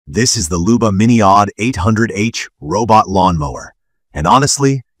This is the LUBA Mini AWD 800H Robot Lawn Mower. And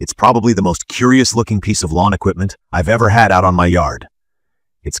honestly, it's probably the most curious-looking piece of lawn equipment I've ever had out on my yard.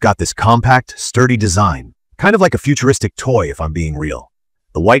 It's got this compact, sturdy design, kind of like a futuristic toy if I'm being real.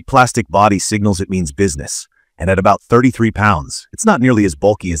 The white plastic body signals it means business, and at about 33 pounds, it's not nearly as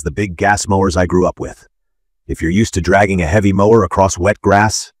bulky as the big gas mowers I grew up with. If you're used to dragging a heavy mower across wet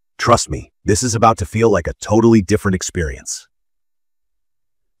grass, trust me, this is about to feel like a totally different experience.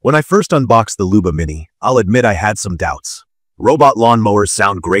 When I first unboxed the LUBA Mini, I'll admit I had some doubts. Robot lawn mowers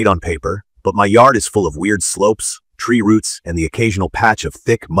sound great on paper, but my yard is full of weird slopes, tree roots, and the occasional patch of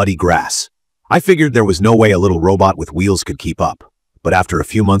thick, muddy grass. I figured there was no way a little robot with wheels could keep up, but after a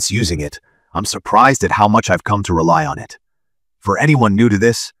few months using it, I'm surprised at how much I've come to rely on it. For anyone new to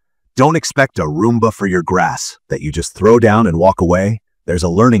this, don't expect a Roomba for your grass that you just throw down and walk away. There's a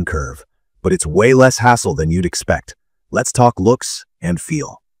learning curve, but it's way less hassle than you'd expect. Let's talk looks and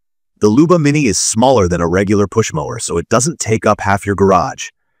feel. The LUBA Mini is smaller than a regular push mower, so it doesn't take up half your garage.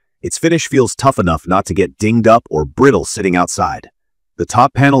 Its finish feels tough enough not to get dinged up or brittle sitting outside. The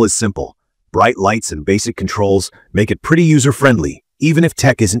top panel is simple. Bright lights and basic controls make it pretty user-friendly, even if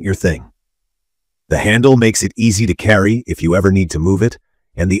tech isn't your thing. The handle makes it easy to carry if you ever need to move it,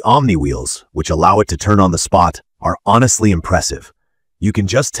 and the Omni wheels, which allow it to turn on the spot, are honestly impressive. You can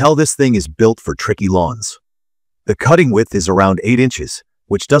just tell this thing is built for tricky lawns. The cutting width is around 8 inches,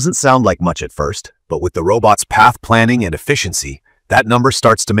 which doesn't sound like much at first, but with the robot's path planning and efficiency, that number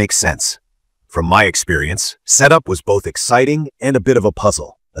starts to make sense. From my experience, setup was both exciting and a bit of a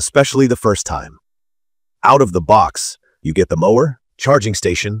puzzle, especially the first time. Out of the box, you get the mower, charging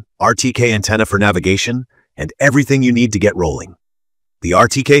station, RTK antenna for navigation, and everything you need to get rolling. The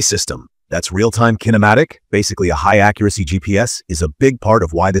RTK system, that's real-time kinematic, basically a high-accuracy GPS, is a big part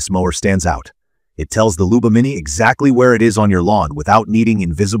of why this mower stands out. It tells the LUBA Mini exactly where it is on your lawn without needing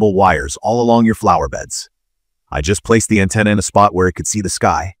invisible wires all along your flower beds. I just placed the antenna in a spot where it could see the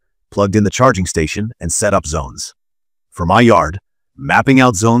sky, plugged in the charging station, and set up zones. For my yard, mapping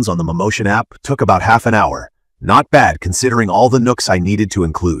out zones on the mowmotion app took about half an hour. Not bad considering all the nooks I needed to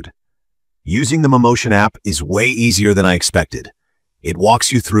include. Using the mowmotion app is way easier than I expected. It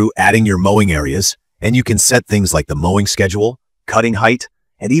walks you through adding your mowing areas, and you can set things like the mowing schedule, cutting height,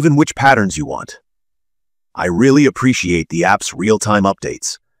 and even which patterns you want. I really appreciate the app's real-time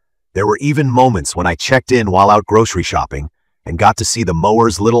updates. There were even moments when I checked in while out grocery shopping and got to see the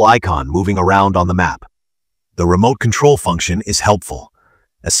mower's little icon moving around on the map. The remote control function is helpful,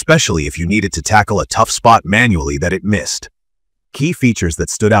 especially if you needed to tackle a tough spot manually that it missed. Key features that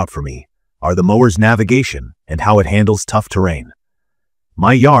stood out for me are the mower's navigation and how it handles tough terrain.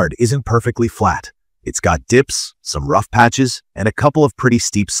 My yard isn't perfectly flat. It's got dips, some rough patches, and a couple of pretty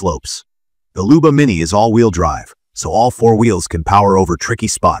steep slopes. The LUBA Mini is all-wheel drive, so all 4 wheels can power over tricky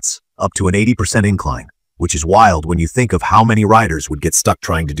spots, up to an 80% incline, which is wild when you think of how many riders would get stuck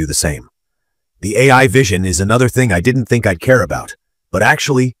trying to do the same. The AI Vision is another thing I didn't think I'd care about, but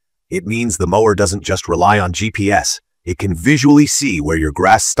actually, it means the mower doesn't just rely on GPS. It can visually see where your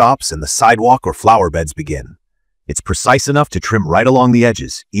grass stops and the sidewalk or flower beds begin. It's precise enough to trim right along the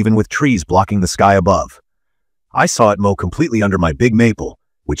edges, even with trees blocking the sky above. I saw it mow completely under my big maple,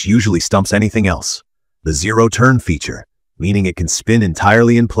 which usually stumps anything else. The zero-turn feature, meaning it can spin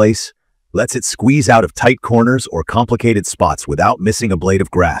entirely in place, lets it squeeze out of tight corners or complicated spots without missing a blade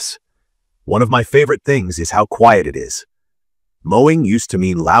of grass. One of my favorite things is how quiet it is. Mowing used to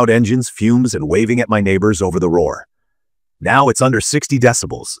mean loud engines, fumes, and waving at my neighbors over the roar. Now it's under 60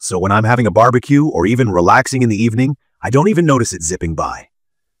 decibels, so when I'm having a barbecue or even relaxing in the evening, I don't even notice it zipping by.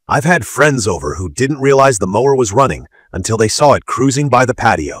 I've had friends over who didn't realize the mower was running until they saw it cruising by the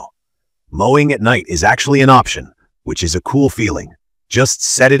patio. Mowing at night is actually an option, which is a cool feeling. Just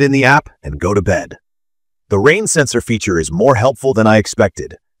set it in the app and go to bed. The rain sensor feature is more helpful than I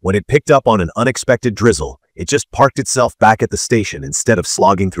expected. When it picked up on an unexpected drizzle, it just parked itself back at the station instead of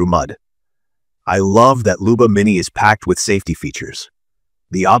slogging through mud. I love that LUBA Mini is packed with safety features.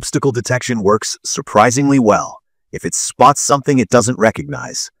 The obstacle detection works surprisingly well. If it spots something it doesn't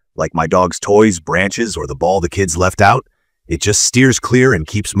recognize, like my dog's toys, branches, or the ball the kids left out, it just steers clear and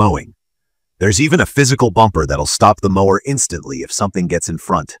keeps mowing. There's even a physical bumper that'll stop the mower instantly if something gets in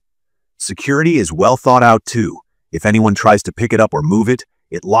front. Security is well thought out too. If anyone tries to pick it up or move it,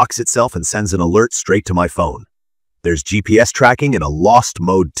 it locks itself and sends an alert straight to my phone. There's GPS tracking and a lost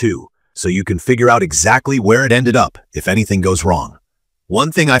mode too, so you can figure out exactly where it ended up if anything goes wrong.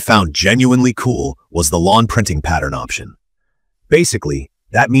 One thing I found genuinely cool was the lawn printing pattern option. Basically,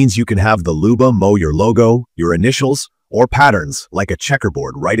 that means you can have the LUBA mow your logo, your initials, or patterns like a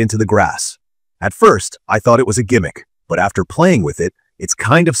checkerboard right into the grass. At first, I thought it was a gimmick, but after playing with it, It's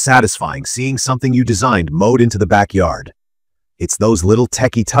kind of satisfying seeing something you designed mowed into the backyard. It's those little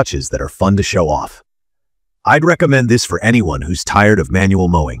techie touches that are fun to show off. I'd recommend this for anyone who's tired of manual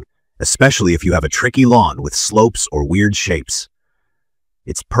mowing, especially if you have a tricky lawn with slopes or weird shapes.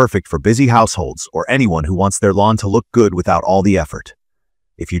 It's perfect for busy households or anyone who wants their lawn to look good without all the effort.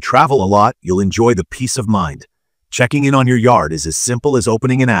 If you travel a lot, you'll enjoy the peace of mind. Checking in on your yard is as simple as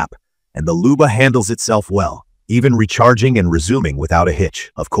opening an app, and the LUBA handles itself well, even recharging and resuming without a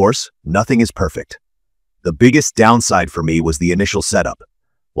hitch. Of course, nothing is perfect. The biggest downside for me was the initial setup.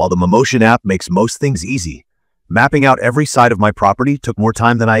 While the Motion app makes most things easy, mapping out every side of my property took more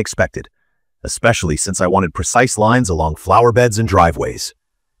time than I expected, especially since I wanted precise lines along flower beds and driveways.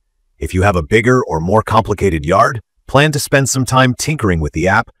 If you have a bigger or more complicated yard, plan to spend some time tinkering with the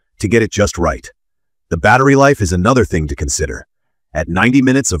app to get it just right. The battery life is another thing to consider. At 90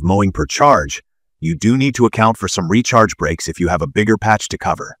 minutes of mowing per charge, you do need to account for some recharge breaks if you have a bigger patch to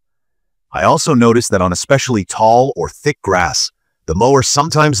cover. I also noticed that on especially tall or thick grass, the mower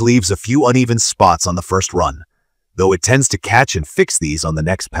sometimes leaves a few uneven spots on the first run, though it tends to catch and fix these on the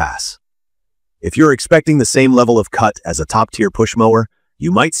next pass. If you're expecting the same level of cut as a top-tier push mower,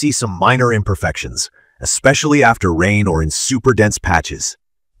 you might see some minor imperfections, especially after rain or in super dense patches.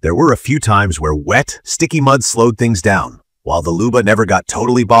 There were a few times where wet, sticky mud slowed things down. While the LUBA never got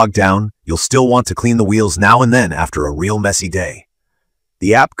totally bogged down, you'll still want to clean the wheels now and then after a real messy day.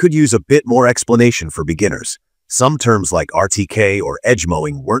 The app could use a bit more explanation for beginners. Some terms like RTK or edge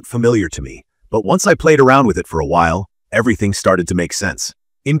mowing weren't familiar to me, but once I played around with it for a while, everything started to make sense.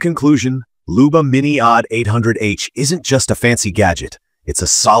 In conclusion, LUBA Mini AWD 800H isn't just a fancy gadget. It's a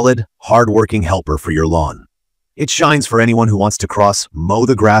solid, hard-working helper for your lawn. It shines for anyone who wants to mow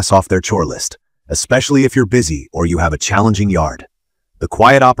the grass off their chore list, especially if you're busy or you have a challenging yard. The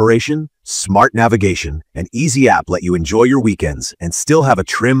quiet operation, smart navigation, and easy app let you enjoy your weekends and still have a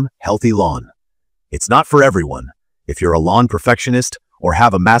trim, healthy lawn. It's not for everyone. If you're a lawn perfectionist or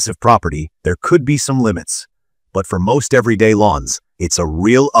have a massive property, there could be some limits. But for most everyday lawns, it's a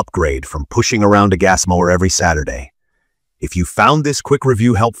real upgrade from pushing around a gas mower every Saturday. If you found this quick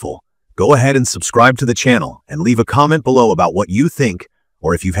review helpful, go ahead and subscribe to the channel and leave a comment below about what you think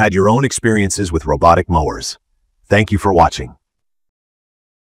or if you've had your own experiences with robotic mowers. Thank you for watching.